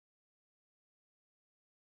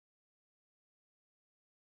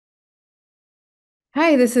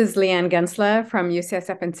Hi, this is Lianne Gensler from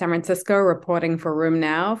UCSF in San Francisco, reporting for Room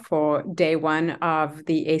Now for day one of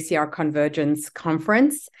the ACR Convergence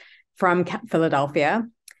Conference from Philadelphia.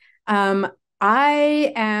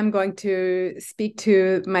 I am going to speak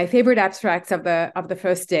to my favorite abstracts of the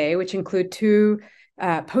first day, which include two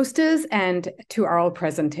posters and two oral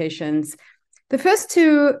presentations. The first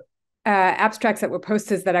two abstracts that were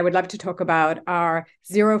posters that I would love to talk about are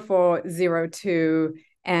 0402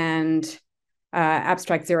 and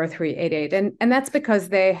abstract 0388. And that's because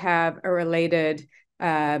they have a related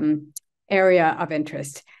area of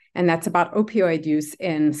interest, and that's about opioid use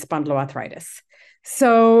in spondyloarthritis.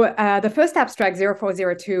 So the first abstract,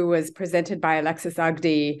 0402, was presented by Alexis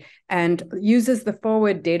Agdi and uses the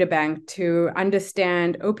Forward data bank to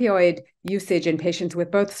understand opioid usage in patients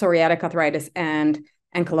with both psoriatic arthritis and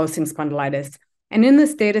ankylosing spondylitis. And in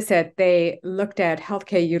this data set, they looked at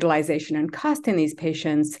healthcare utilization and cost in these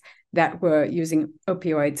patients that were using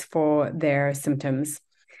opioids for their symptoms.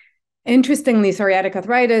 Interestingly, psoriatic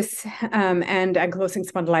arthritis and ankylosing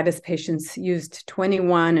spondylitis patients used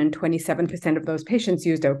 21 and 27% of those patients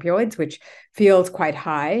used opioids, which feels quite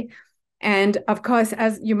high. And of course,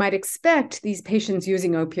 as you might expect, these patients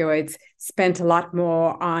using opioids spent a lot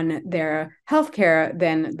more on their healthcare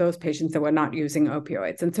than those patients that were not using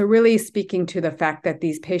opioids. And so really speaking to the fact that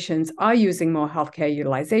these patients are using more healthcare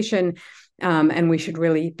utilization, and we should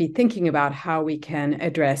really be thinking about how we can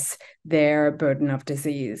address their burden of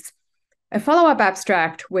disease. A follow-up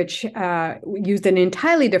abstract, which used an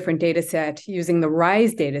entirely different data set using the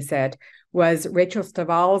RISE data set, was Rachel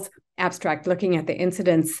Staval's abstract looking at the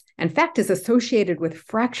incidence and factors associated with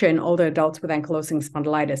fracture in older adults with ankylosing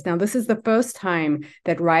spondylitis. Now, this is the first time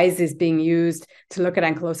that RISE is being used to look at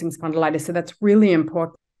ankylosing spondylitis, so that's really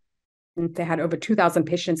important. They had over 2,000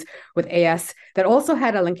 patients with AS that also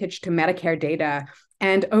had a linkage to Medicare data.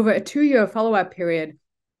 And over a 2-year follow-up period,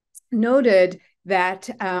 noted that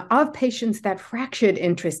of patients that fractured,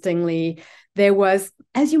 interestingly, there was,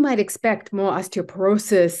 as you might expect, more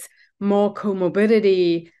osteoporosis, more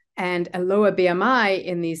comorbidity, and a lower BMI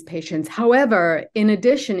in these patients. However, in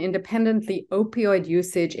addition, independently, opioid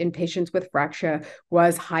usage in patients with fracture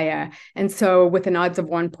was higher, and so with an odds of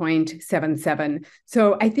 1.77.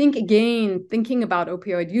 So I think, again, thinking about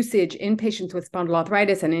opioid usage in patients with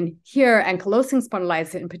spondyloarthritis, and in here, ankylosing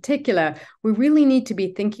spondylitis in particular, we really need to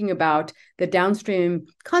be thinking about the downstream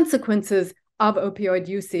consequences of opioid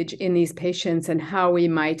usage in these patients and how we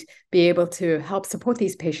might be able to help support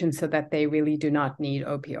these patients so that they really do not need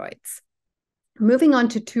opioids. Moving on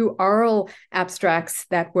to two oral abstracts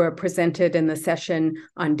that were presented in the session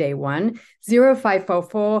on day one.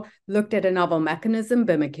 0544 looked at a novel mechanism,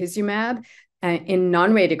 Bimekizumab, in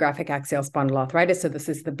non-radiographic axial spondyloarthritis. So this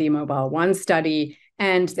is the B-Mobile-1 study,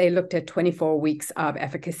 and they looked at 24 weeks of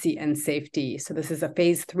efficacy and safety. So this is a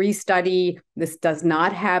phase 3 study. This does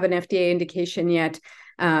not have an FDA indication yet.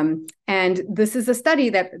 And this is a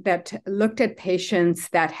study that looked at patients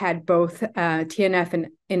that had both TNF and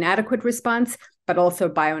inadequate response, but also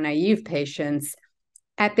bio-naive patients.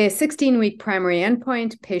 At their 16-week primary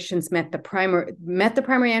endpoint, patients met the primary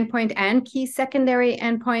endpoint and key secondary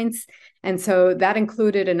endpoints. And so that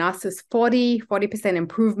included an OSIS 40%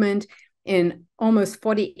 improvement in almost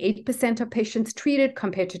 48% of patients treated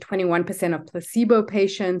compared to 21% of placebo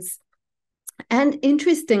patients. And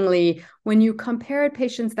interestingly, when you compared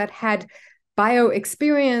patients that had bio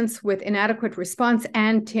experience with inadequate response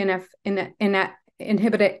and TNF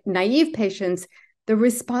inhibitor naive patients, the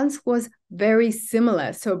response was very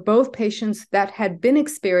similar. So both patients that had been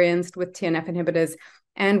experienced with TNF inhibitors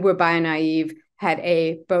and were bio-naive had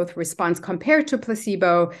a both response compared to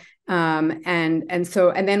placebo. And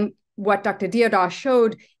then what Dr. Diodar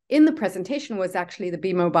showed in the presentation was actually the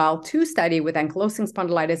B-Mobile-2 study with ankylosing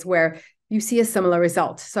spondylitis, where you see a similar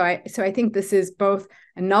result. So I think this is both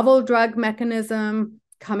a novel drug mechanism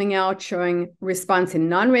coming out showing response in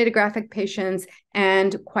non-radiographic patients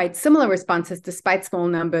and quite similar responses despite small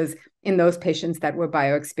numbers in those patients that were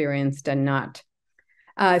bio-experienced and not.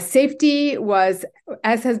 Safety was,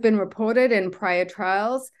 as has been reported in prior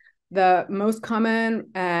trials, the most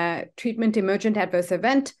common treatment emergent adverse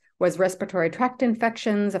event was respiratory tract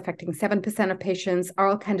infections affecting 7% of patients,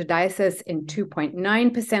 oral candidiasis in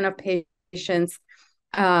 2.9% of patients,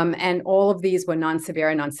 and all of these were non-severe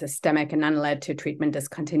and non-systemic, and none led to treatment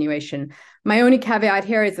discontinuation. My only caveat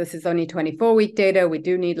here is this is only 24-week data. We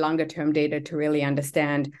do need longer-term data to really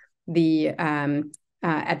understand the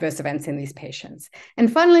adverse events in these patients.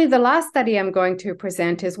 And finally, the last study I'm going to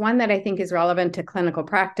present is one that I think is relevant to clinical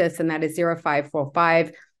practice, and that is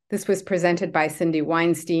 0545. This was presented by Cindy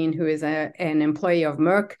Weinstein, who is an employee of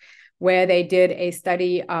Merck, where they did a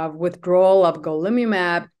study of withdrawal of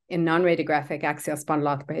Golimumab in non-radiographic axial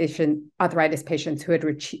spondyloarthritis patients who had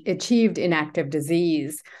achieved inactive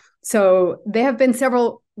disease. So there have been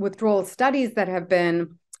several withdrawal studies that have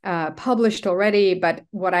been published already, but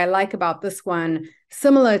what I like about this one,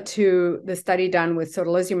 similar to the study done with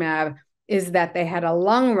sotolizumab, is that they had a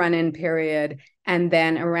long run-in period and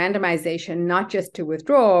then a randomization, not just to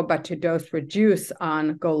withdraw, but to dose reduce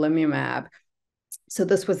on Golimumab. So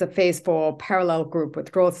this was a phase 4 parallel group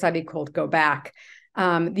withdrawal study called Go Back.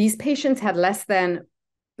 These patients had less than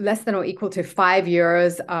or equal to 5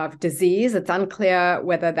 years of disease. It's unclear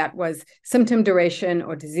whether that was symptom duration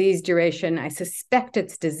or disease duration. I suspect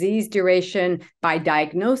it's disease duration by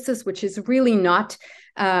diagnosis, which is really not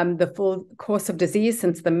the full course of disease,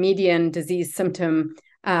 since the median disease symptom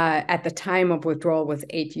at the time of withdrawal was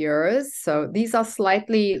 8 years. So these are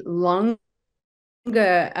slightly longer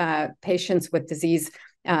patients with disease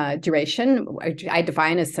duration, which I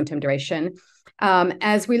define as symptom duration.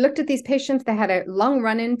 As we looked at these patients, they had a long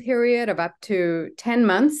run-in period of up to 10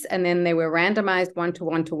 months, and then they were randomized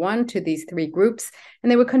 1:1 to these 3 groups,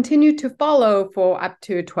 and they were continued to follow for up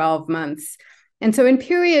to 12 months. And so in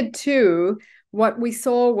period 2, what we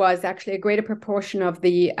saw was actually a greater proportion of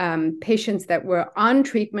the patients that were on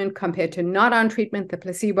treatment compared to not on treatment, the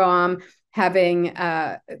placebo arm having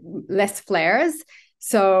less flares.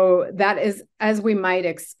 So that is as we might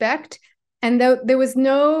expect. And there was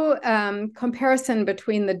no comparison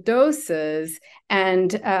between the doses,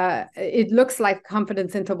 and it looks like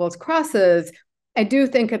confidence intervals crosses. I do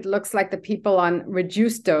think it looks like the people on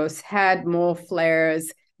reduced dose had more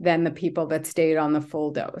flares than the people that stayed on the full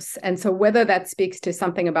dose. And so whether that speaks to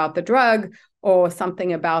something about the drug or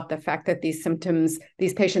something about the fact that these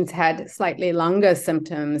patients had slightly longer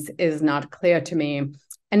symptoms is not clear to me.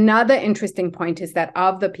 Another interesting point is that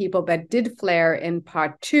of the people that did flare in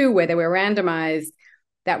part 2, where they were randomized,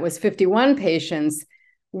 that was 51 patients,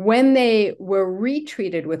 when they were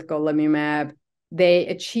retreated with Golimumab, they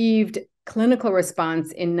achieved clinical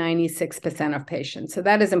response in 96% of patients. So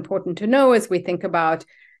that is important to know as we think about,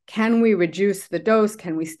 can we reduce the dose?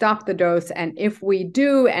 Can we stop the dose? And if we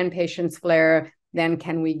do and patients flare, then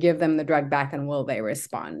can we give them the drug back and will they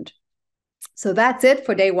respond? So that's it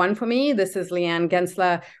for day 1 for me. This is Lianne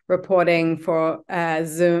Gensler reporting for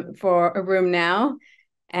Zoom for A Room Now,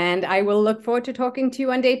 and I will look forward to talking to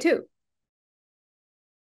you on day 2.